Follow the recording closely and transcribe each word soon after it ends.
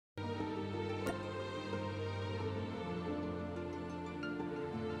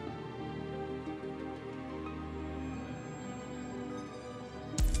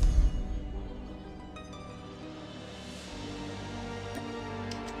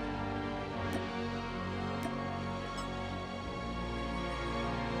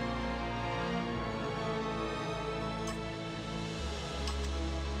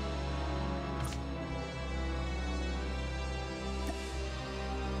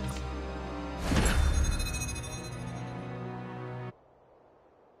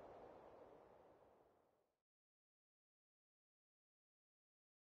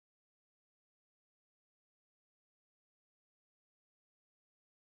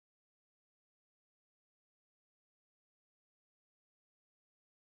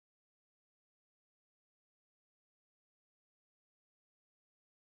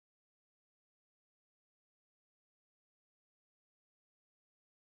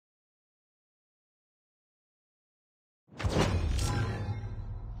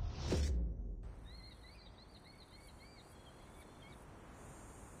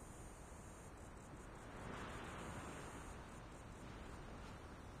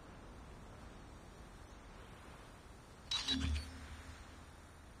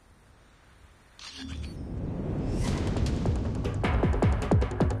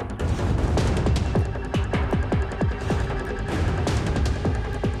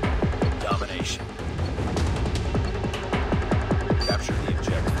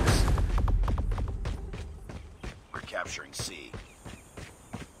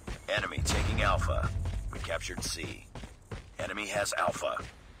has Alpha.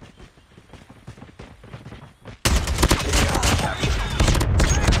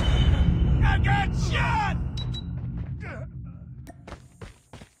 I got shot!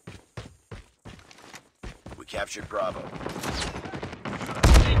 We captured Bravo.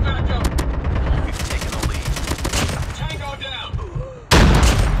 Need backup! We've taken the lead. Tango down!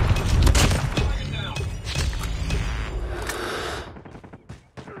 Target down!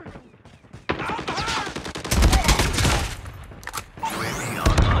 UAV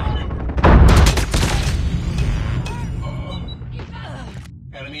online.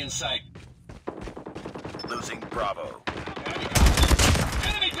 Enemy in sight. Losing Bravo. Enemy contact.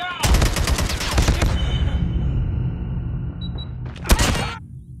 Enemy down!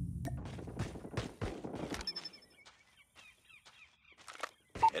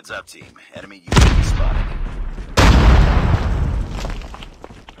 Heads up, team. Enemy UAV spotted.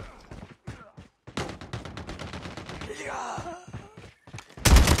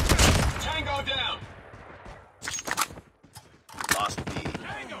 Tango down! Lost B.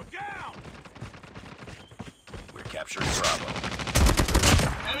 Tango down! We're capturing Bravo.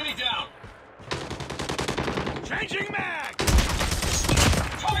 Enemy down! Changing mag!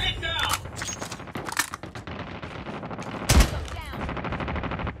 Target down!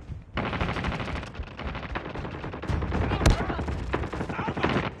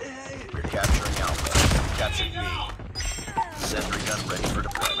 We're capturing Alpha. Captured Down! B. Sentry gun ready for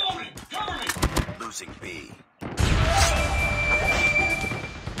deployment. Reloading! Cover me! Losing B.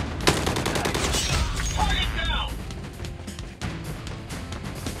 Target down!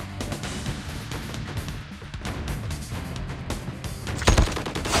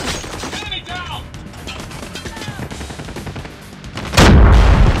 Enemy down!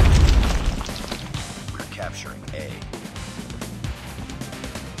 We're capturing A.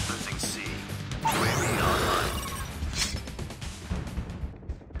 Losing C. UAV online.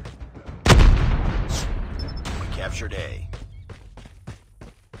 We captured A.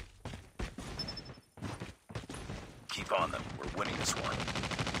 Keep on them. We're winning this one.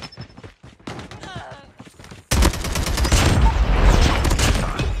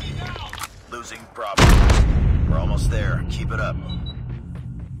 Losing Bravo. We're almost there. Keep it up.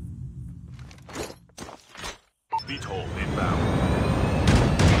 VTOL inbound.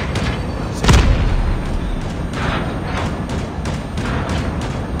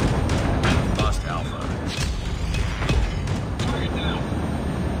 Lost Alpha. Target down!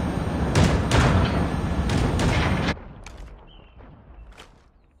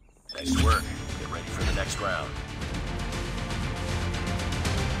 Nice work. Get ready for the next round.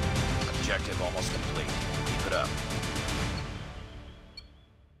 Objective almost complete. Keep it up.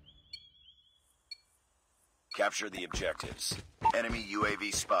 Capture the objectives. Enemy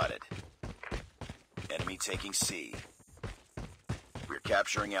UAV spotted. Enemy taking C. We're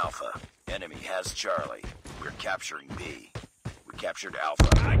capturing Alpha. Enemy has Charlie. We're capturing B. We captured Alpha.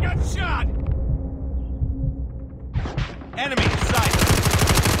 I got shot! Enemy in sight!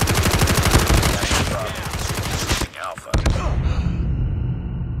 Captured Bravo. Losing Alpha.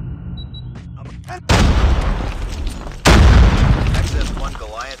 XS-1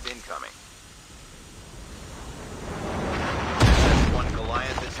 Goliath incoming. XS-1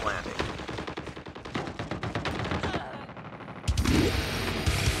 Goliath is landing.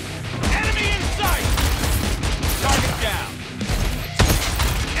 Enemy in sight! Target down!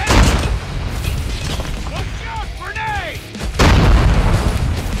 Enemy! Watch out! Grenade!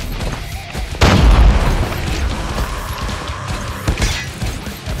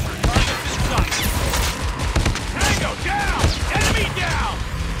 Target in sight! Tango down! Enemy down!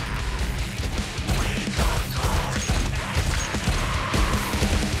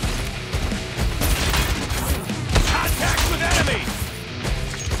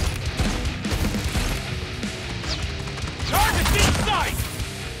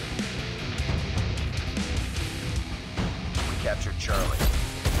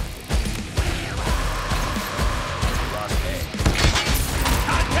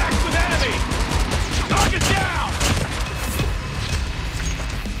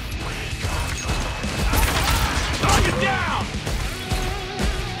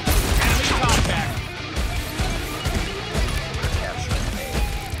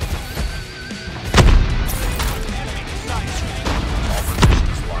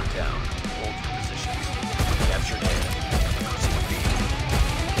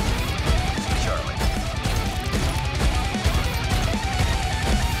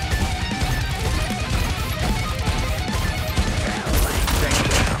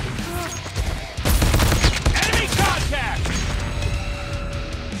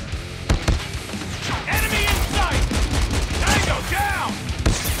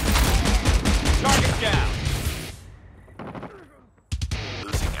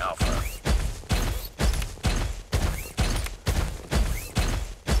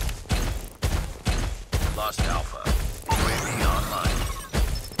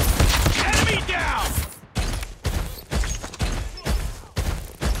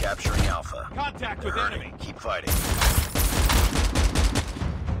 Contact with hurting. enemy. Keep fighting.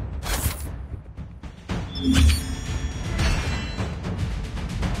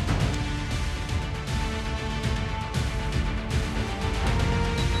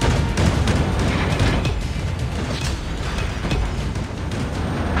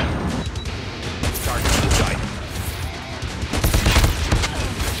 Target in sight.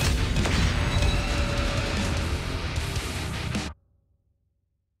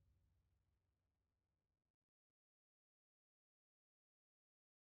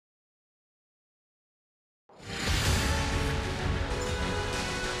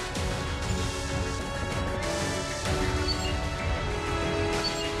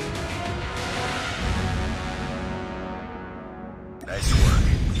 Nice work.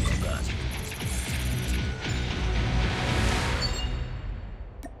 Well done.